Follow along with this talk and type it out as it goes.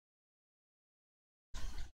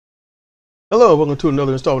Hello, welcome to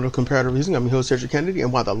another installment of Comparative Reasoning. I'm your host, Sidra Kennedy,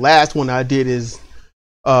 and while the last one I did is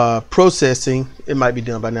processing, it might be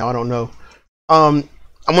done by now, I don't know. I'm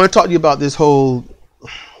going to talk to you about this whole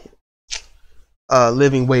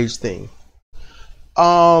living wage thing.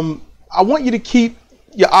 I want you to keep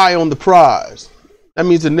your eye on the prize. That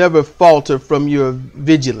means to never falter from your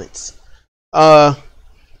vigilance.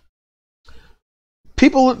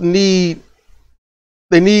 People need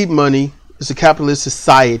money. It's a capitalist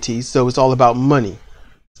society, so it's all about money.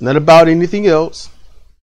 It's not about anything else.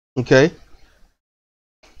 Okay.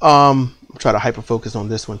 I'll try to hyper focus on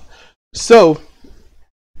this one. So,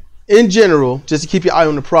 in general, just to keep your eye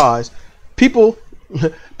on the prize, people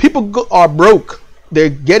are broke. They're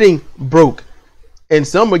getting broke, and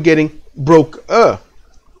some are getting broke-er.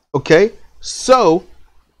 Okay. So,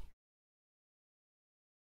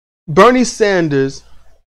 Bernie Sanders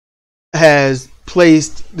has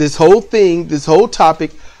placed this whole thing, this whole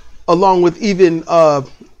topic, along with even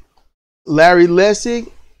Larry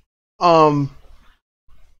Lessig,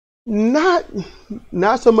 not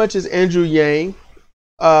so much as Andrew Yang,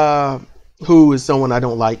 who is someone I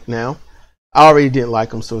don't like now. I already didn't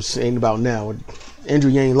like him, so it ain't about now.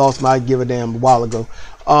 Andrew Yang lost my give a damn a while ago.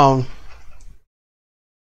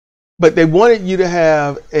 But they wanted you to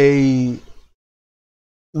have a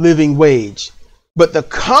living wage. But the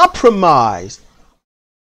compromise,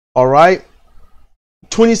 all right,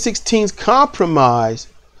 2016's compromise,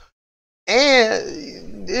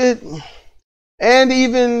 and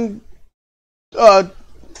even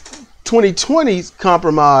 2020's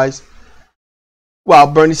compromise,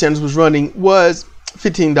 while Bernie Sanders was running, was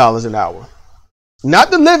 $15 an hour.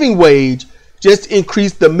 Not the living wage, just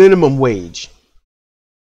increase the minimum wage.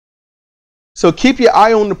 So keep your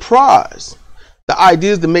eye on the prize. The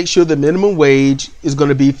idea is to make sure the minimum wage is going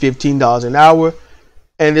to be $15 an hour,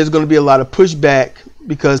 and there's going to be a lot of pushback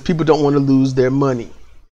because people don't want to lose their money.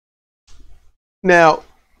 Now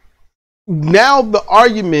the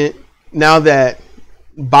argument, now that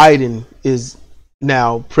Biden is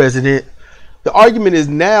now president, the argument is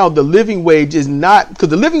now the living wage is not, because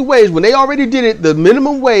the living wage, when they already did it, the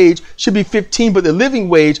minimum wage should be $15, but the living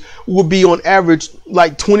wage will be on average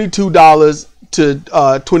like $22 to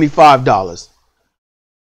 $25.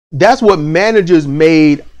 That's what managers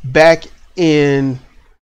made back in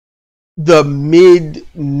the mid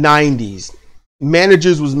 90s.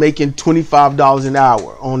 Managers was making $25 an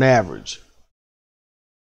hour on average.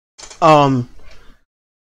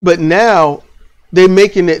 But now they're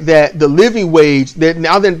making it that the living wage, they're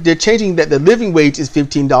changing that the living wage is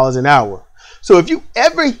 $15 an hour. So if you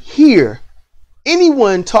ever hear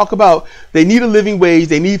anyone talk about they need a living wage,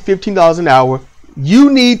 they need $15 an hour,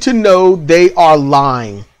 you need to know they are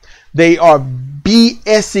lying. They are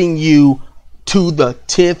BSing you to the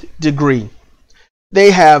 10th degree.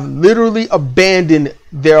 They have literally abandoned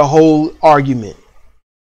their whole argument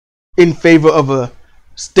in favor of a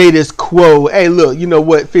status quo. Hey, look, you know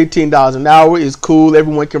what? $15 an hour is cool.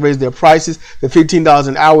 Everyone can raise their prices. The $15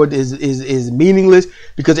 an hour is meaningless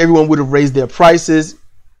because everyone would have raised their prices.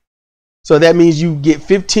 So that means you get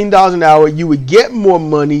 $15 an hour. You would get more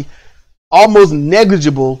money, almost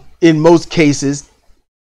negligible in most cases.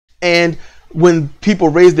 And when people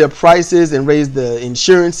raise their prices and raise the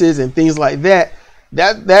insurances and things like that,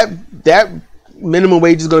 that minimum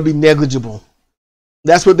wage is going to be negligible.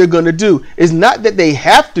 That's what they're going to do. It's not that they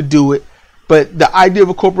have to do it, but the idea of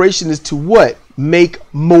a corporation is to what? Make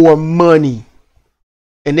more money.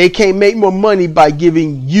 And they can't make more money by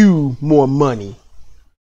giving you more money.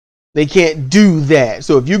 They can't do that.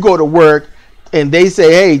 So if you go to work and they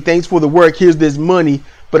say, hey, thanks for the work, here's this money,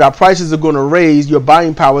 but our prices are going to raise, your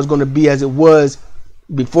buying power is going to be as it was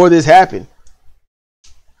before this happened.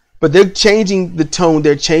 But they're changing the tone.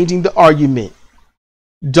 They're changing the argument.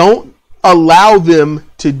 Don't allow them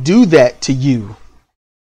to do that to you.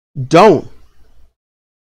 Don't.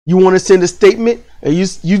 You want to send a statement and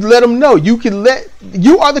you let them know. You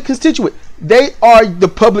are the constituent. They are the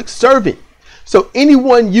public servant. So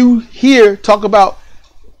anyone you hear talk about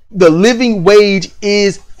the living wage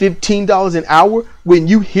is $15 an hour, when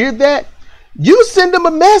you hear that, you send them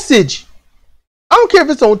a message. I don't care if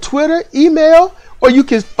it's on Twitter, email, or you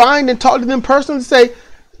can find and talk to them personally and say,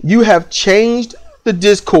 you have changed the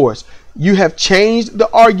discourse. You have changed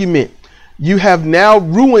the argument. You have now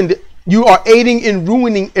ruined, you are aiding in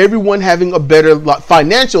ruining everyone having a better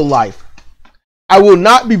financial life. I will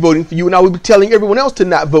not be voting for you, and I will be telling everyone else to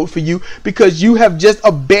not vote for you because you have just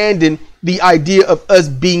abandoned the idea of us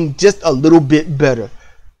being just a little bit better.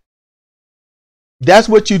 That's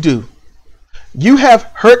what you do. You have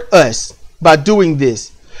hurt us by doing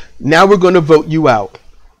this. Now we're going to vote you out.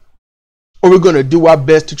 Or we're going to do our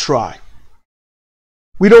best to try.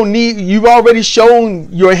 We don't need, you've already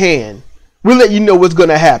shown your hand. We'll let you know what's going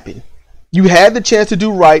to happen. You had the chance to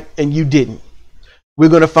do right and you didn't. We're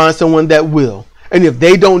going to find someone that will. And if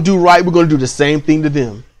they don't do right, we're going to do the same thing to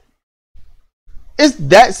them. It's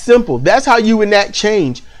that simple. That's how you enact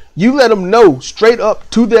change. You let them know straight up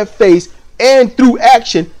to their face and through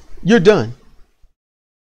action, you're done.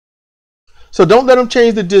 So don't let them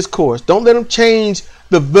change the discourse. Don't let them change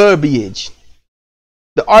the verbiage.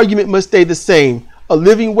 The argument must stay the same. A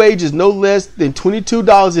living wage is no less than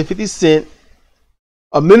 $22.50.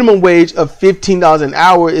 A minimum wage of $15 an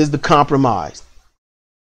hour is the compromise.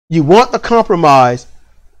 You want the compromise,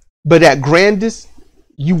 but at grandest,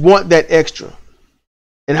 you want that extra.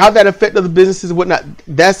 And how that affects other businesses and whatnot,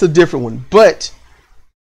 that's a different one. But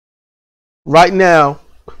right now,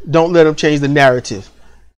 don't let them change the narrative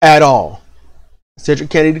at all. Cedric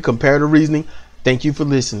Kennedy, Comparative Reasoning. Thank you for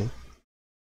listening.